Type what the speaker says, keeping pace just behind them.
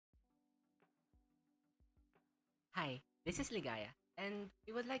This is Ligaya, and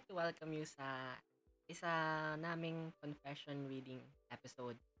we would like to welcome you sa isa naming confession reading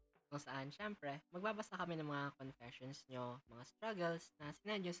episode kung saan, syempre, magbabasa kami ng mga confessions nyo, mga struggles na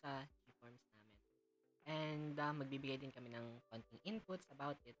sinend nyo sa G-forms namin. And magbibigay din kami ng konting inputs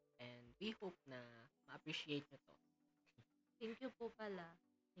about it, and we hope na ma-appreciate nyo to. Thank you po pala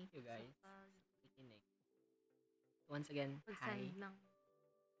Thank you sa guys sa pakikinig. Once again, hi. pag-send ng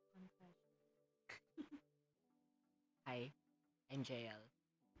confession. Hi, I'm JL.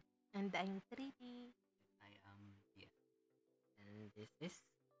 And I'm 3D. I am yeah. And this is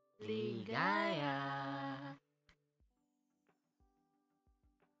Ligaya.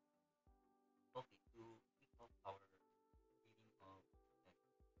 Okay, to kick off our reading of next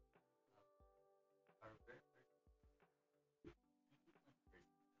our very first I think one first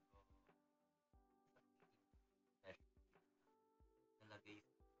sa reading confession nalagay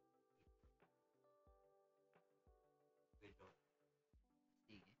medyo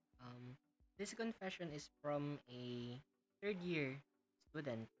Sige. This confession is from a third year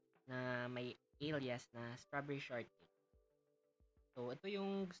student na may alias na Strawberry Shortcake. So, ito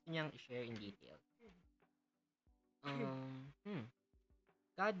yung gusto niyang i-share in detail. Um, hmm.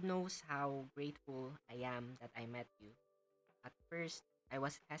 God knows how grateful I am that I met you. At first, I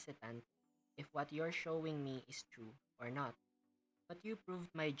was hesitant if what you're showing me is true or not. But you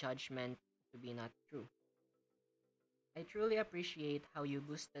proved my judgment to be not true. I truly appreciate how you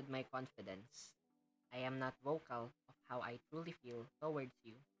boosted my confidence. I am not vocal of how I truly feel towards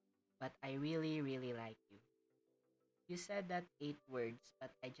you, but I really, really like you. You said that 8 words,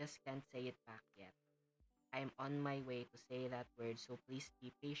 but I just can't say it back yet. I'm on my way to say that word, so please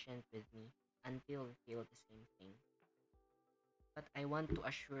be patient with me until we feel the same thing. But I want to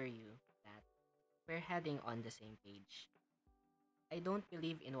assure you that we're heading on the same page. I don't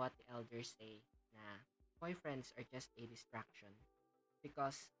believe in what the elders say na boyfriends are just a distraction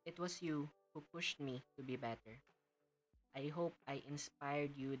because it was you who pushed me to be better. I hope I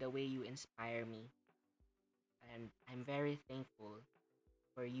inspired you the way you inspire me, and I'm very thankful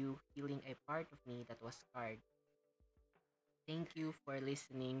for you healing a part of me that was scarred. Thank you for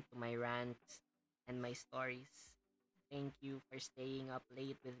listening to my rants and my stories. Thank you for staying up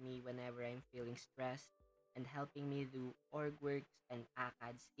late with me whenever I'm feeling stressed and helping me do org works and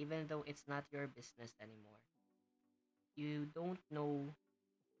ACADS even though it's not your business anymore. You don't know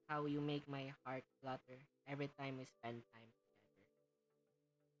how you make my heart flutter every time we spend time together.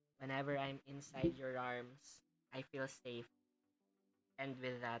 Whenever I'm inside your arms, I feel safe. And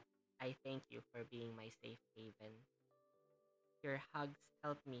with that, I thank you for being my safe haven. Your hugs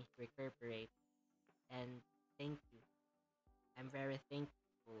help me recuperate. And thank you. I'm very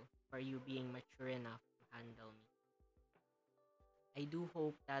thankful for you being mature enough to handle me. I do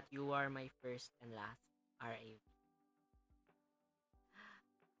hope that you are my first and last RAV.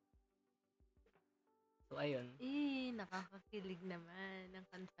 So, ayun. Nakakakilig naman ang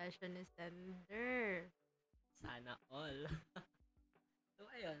confession ni sender. Sana all. So,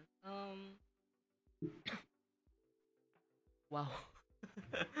 ayun. Wow.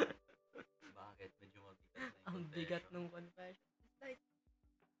 bakit medyo mabigat na Ang yung bigat confession. nung confession. It's like,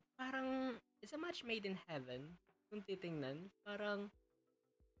 parang, it's a match made in heaven. Kung titingnan, parang,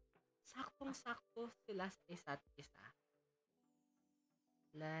 saktong-sakto sila sa isa't isa.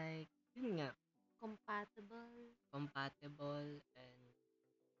 Like, yun nga, Compatible. compatible and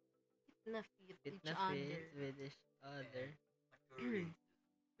Fit na fit fit each na other. fit with each other. Mature age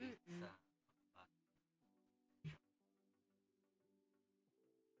Mm-mm. sa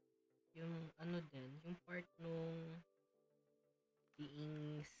Yung ano din, yung part nung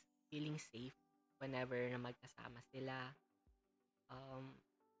being, feeling safe whenever na magkasama sila.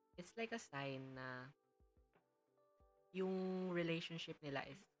 It's like a sign na yung relationship nila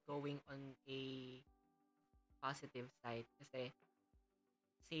is going on a positive side kasi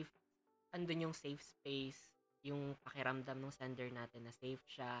safe, andun yung safe space, yung pakiramdam ng sender natin na safe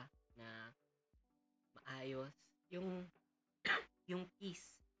siya, na maayos, yung yung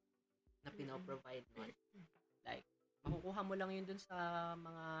peace na pinoprovide mo. Like, makukuha mo lang yun dun sa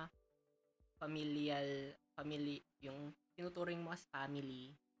mga yung tinuturing mo as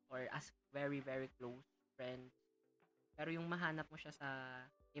family or as very, very close friends. Pero yung mahanap mo siya sa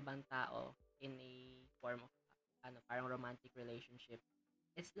ibang tao in a form of, parang romantic relationship,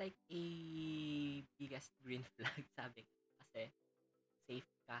 it's like a biggest green flag, sabi ko. Kasi, safe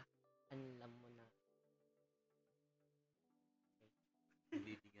ka. Alam mo na.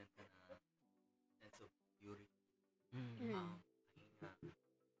 bibigyan ka na sense of purity. Mm. Pahinga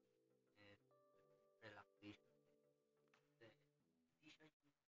and relaxation. Kasi hindi siya yung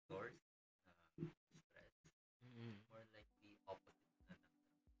source na stress. Mm. More like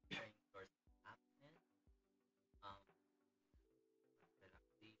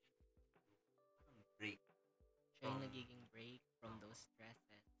those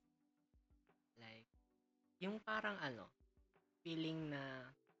stresses. Like, yung parang feeling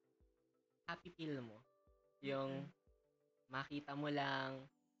na happy pill mo. Yung makita mo lang,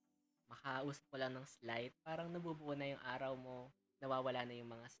 makausap mo lang ng slight, parang nabubuo na yung araw mo, nawawala na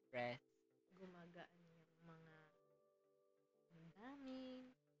yung mga stress. Gumagaan yung mga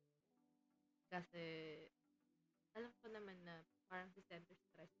damdamin. Kasi, alam ko naman na parang si center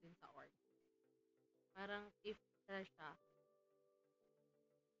stress din sa org. Parang if stress siya,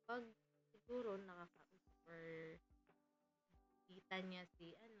 pag siguro nakakausap or kita niya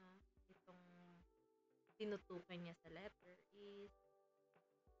si itong tinutukan niya sa letter is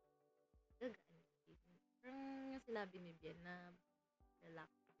gagaan yung feeling. Parang yung sinabi ni Bien na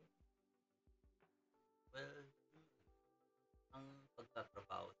relax din. Well, ang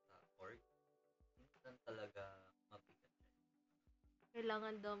pagtatrabaho sa org, minsan talaga mabigat siya.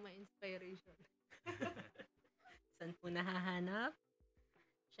 Kailangan daw ma-inspiration. Saan po nahahanap?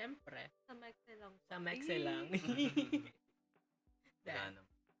 Siyempre, Sa Mexe lang po. sa Mexe lang. Wala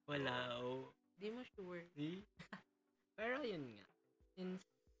naman. Wala. Di mo sure. Pero yun nga, since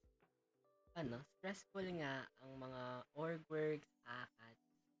stressful nga ang mga org works, akad.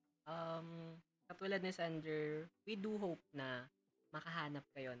 Katulad ni Sander, we do hope na makahanap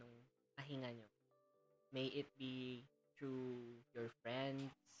kayo ng pahinga nyo. May it be through your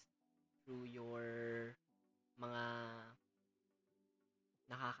friends, through your mga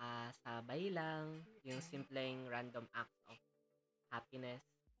nakakasabay lang, yung simpleng random acts of happiness,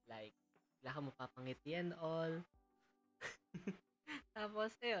 like, bigla ka mapapangiti and all.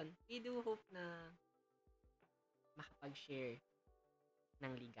 Tapos, ayun, we do hope na makapag-share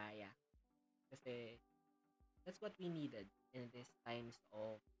ng ligaya. Kasi, that's what we needed in these times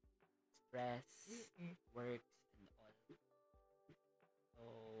of stress, works, and all. So,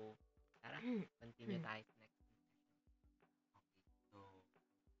 tara, continue tayo sa next confession. Okay, so,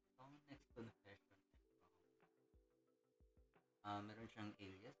 ang next confession meron siyang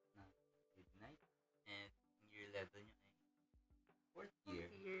alias na Midnight, and ang year level niya ay 4th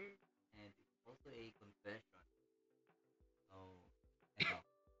year. And it's also a confession. So, ito.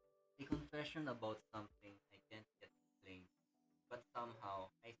 A confession about something I can't yet explain, but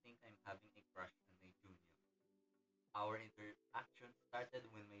somehow I think I'm having a crush on my junior. Our interaction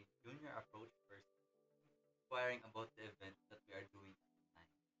started when my junior approached first, inquiring about the event that we are doing at the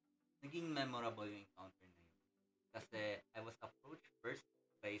time. Naging memorable yung encounter na yun. Kasi I was approached first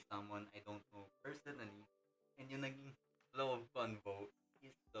by someone I don't know personally, and yung naging flow of convo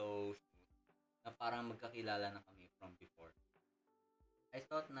is so smooth na parang magkakilala na kami from before. I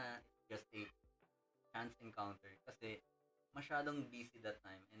thought na it's just a chance encounter kasi masyadong busy that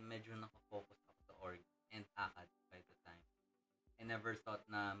time and medyo nakafocus ako sa org and akad by the time. I never thought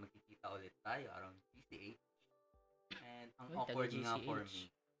na magkikita ulit tayo around GCH, and ang awkward nga for me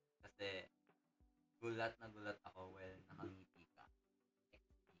kasi gulat na gulat ako while nakangiti ka.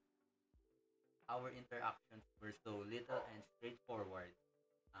 Our interactions were so little and straightforward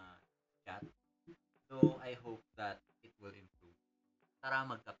chat. So I hope that it will improve. Tara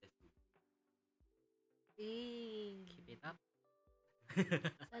magkape soon. Keep it up.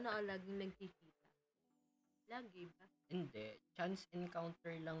 Sana all laging nagkikita. Lagi ba? Hindi, chance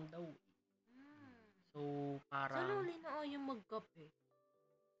encounter lang daw. So, Sana parang, uli na yung magkape.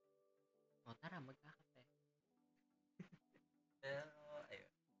 tara, magkakape. Pero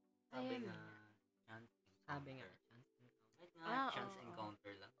ayun. Sabi Ayun nga nga. chance Sabi nga, encounter. chance encounter. Kahit nga chance oo.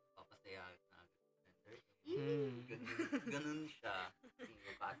 encounter lang, papasaya na agad sa center. Hmm. Ganun siya. Hindi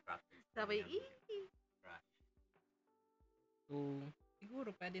ko ka-attracted. sa Sabay, kanya. Crush. So, siguro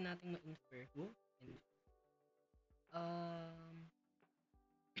pwede nating ma-infer.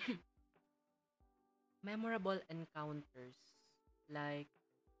 Memorable encounters. Like,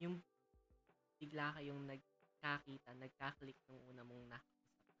 yung bigla kayong nagkakita, nagkaklik nung una mong nakausap.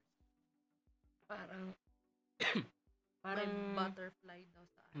 Parang, May butterfly daw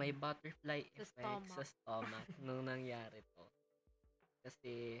sa may butterfly Sa effect sa stomach. stomach nung nangyari to.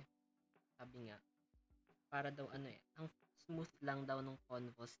 Kasi, sabi nga, para daw ang smooth lang daw nung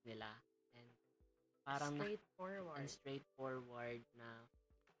convos nila. And parang straightforward. straightforward na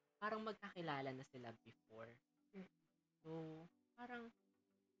parang magkakilala na sila before. So, parang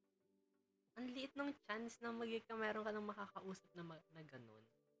ang liit ng chance na meron ka ng makakausap na ganun.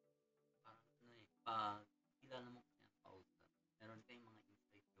 Parang pag kilala mo kasi ang kausap, meron kayong mga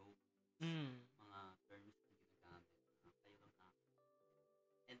inside jokes, mga terms na ginagamit na kayo lang nakakita.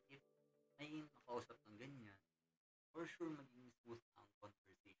 And if may makausap ng ganyan, for sure magiging smooth ang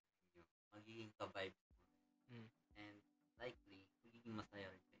conversation niyo. Magiging ka-vibes mo. And likely, magiging masaya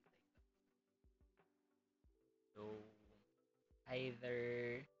rin kayo sa isa't isa. So, Either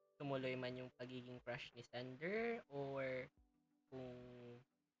tumuloy man yung pagiging crush ni sender or kung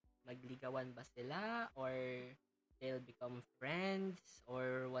magligawan ba sila or they'll become friends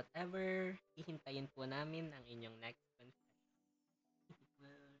or whatever. Hihintayin po namin ang inyong next confession.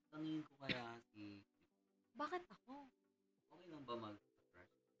 Well, tanungin ko kaya si Bakit ako? okay lang ba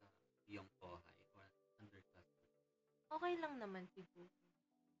mag-crush sa iyong kohay or underclassmen? Okay lang naman siguro.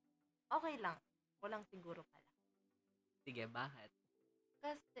 Okay lang. Walang siguro pala. Sige, bakit?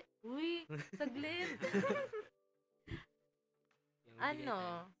 Kasi, uy, saglit. Yung bigay Ano?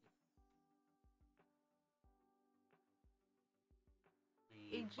 tayo. May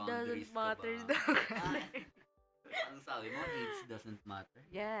Age boundaries doesn't ka matter ba? daw kasi. Anong sabi mo? Age doesn't matter?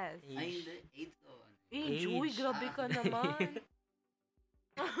 Yes. Age. Ay, hindi. Age o ano? Age, uy, Age. grabe ka naman.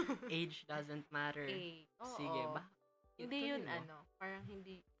 Age doesn't matter. Oo. Sige, ba? Hindi Ituloy yun mo. parang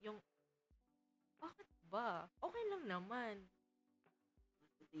hindi, yung, bakit ba? Okay lang naman.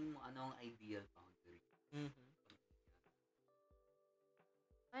 Sa tingin mo, ano ang ideal boundary? Mhm.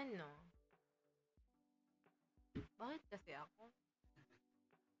 Ano? Bakit kasi ako?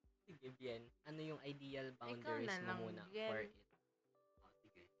 Sige, Bien. Ano yung ideal Ikaw boundaries na mo lang, muna Bien. for it?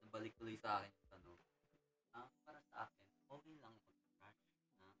 Sige, nabalik tuloy sa akin yung tanong. Para sa akin, okay lang mag-crush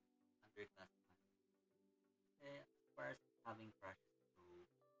ng underclassmen. Kasi as far as having crushes go,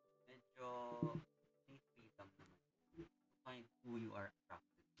 medyo may freedom naman to find who you are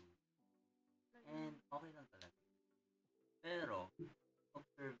attracted to. And okay lang talaga. Pero,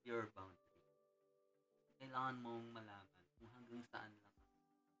 observe your boundary. Kailangan mong malaman kung hanggang saan lang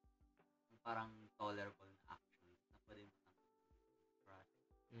ang parang tolerable na actions na pwede mo crush.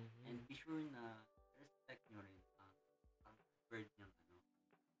 And Mhm. be sure na respect nyo rin ang preferred niyang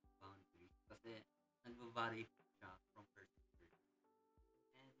boundaries. Kasi nag-vary siya from person to person.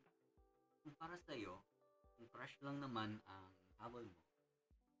 And kung para sa'yo, kung crush lang naman ang habol mo,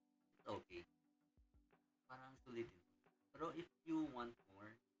 it's okay. Parang sulitin mo. Pero if you want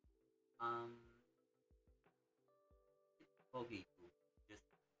more, it's okay too. Just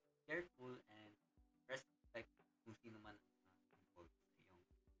careful and respect kung sino man ang involved sa iyong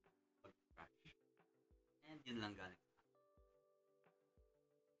pag-crush. And yun lang galing sa akin.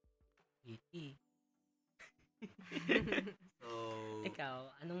 Witty. So,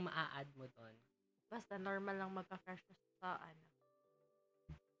 Ikaw, anong maa-add mo doon? Basta normal lang magka-crush sa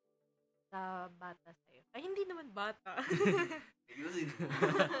sa bata sa'yo. Ay, hindi naman bata. ayusin mo.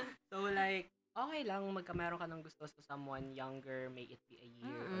 So like, okay lang meron ka ng gusto sa someone younger, may it be a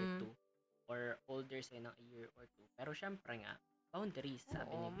year or Mm-mm. two, or older sa'yo ng a year or two. Pero syempre nga, boundaries,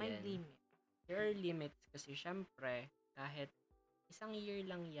 sabi ni Oo, may Bien. limit. There are limits kasi syempre, kahit isang year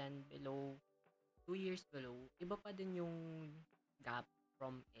lang yan, below, 2 years below, iba pa din yung gap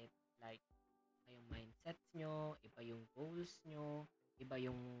from it. Like, iba yung mindsets nyo, iba yung goals nyo, iba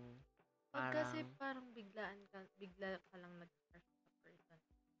yung Pag parang, kasi parang bigla ka lang nag-crush sa person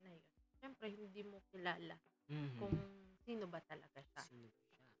na yun. Siyempre, hindi mo kilala mhm, kung sino ba talaga siya. sino ba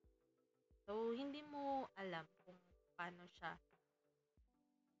siya? So, hindi mo alam kung paano siya.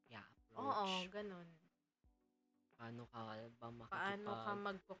 Yeah, Oo, approach. ganun. Paano ka ba Paano ka makikipag...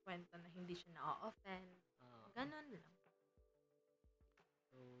 magkukwento na hindi siya na-offend. Ganun lang.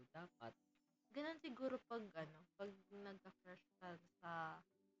 So, dapat, Ganun siguro pag nagka-crush ka sa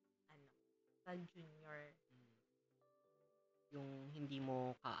sa junior. yung hindi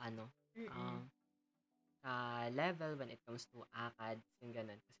mo Mm-mm. ka level when it comes to ACADS, yung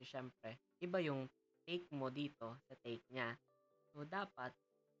ganun. Kasi syempre, iba yung take mo dito sa take niya. So, dapat,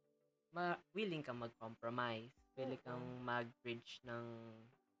 willing kang mag-compromise. Willing Oo. kang mag-bridge ng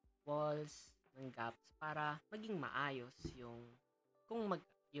walls, ng gaps, para maging maayos yung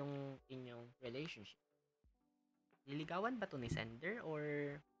inyong relationship. Niligawan ba to ni sender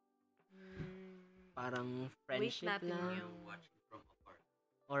or parang friendship natin lang? yung- Watching from afar.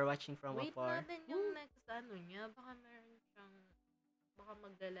 Or watching from Wait afar? natin yung next niya. Baka meron siyang, baka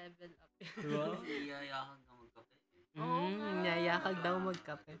magda-level up. Wow. Iyayakan ka magkape. Oo nga. Niyayakag daw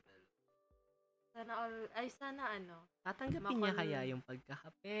magkape. Sana Tatanggapin niya kaya yung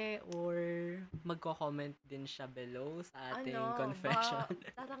pagkakape or magko-comment din siya below sa ating confession?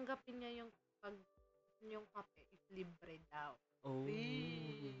 tatanggapin niya yung kape if libre daw. Oh.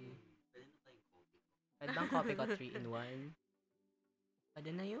 Wee. Pwede na tayong coffee ko. Pwede bang coffee ko 3-in-1? Pwede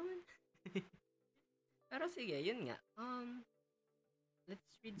na yun. Pero sige, yun nga.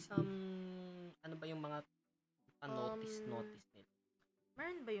 Let's read some, ano ba yung mga pa-notice nila.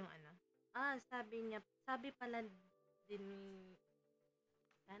 Meron ba yung sabi pala din ni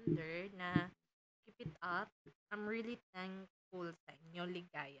Sander na keep it up. I'm really thankful sa inyo,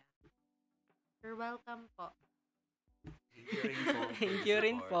 Ligaya. You're welcome po. Thank you rin po for Thank the you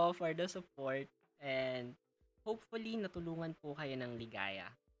rin support. po for the support. And hopefully, natulungan po kayo ng ligaya.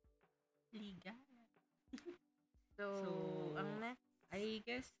 Ligaya. So, So, ang next, I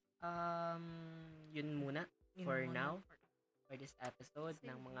guess, um, yun muna yun for muna now, for for this episode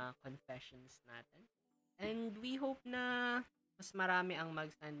ng Sige. mga confessions natin. And we hope na mas marami ang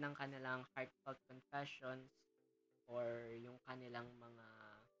mag-send ng kanilang heartfelt confessions or yung kanilang mga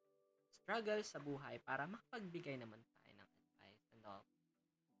struggles sa buhay para makapagbigay naman tayo ng advice and all.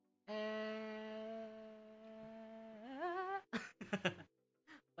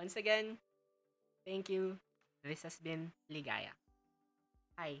 Once again, thank you. This has been Ligaya.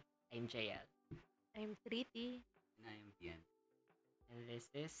 Hi, I'm JL. I'm Triti. And I am Bien. And this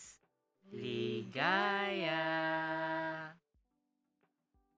is Ligaya. Ligaya.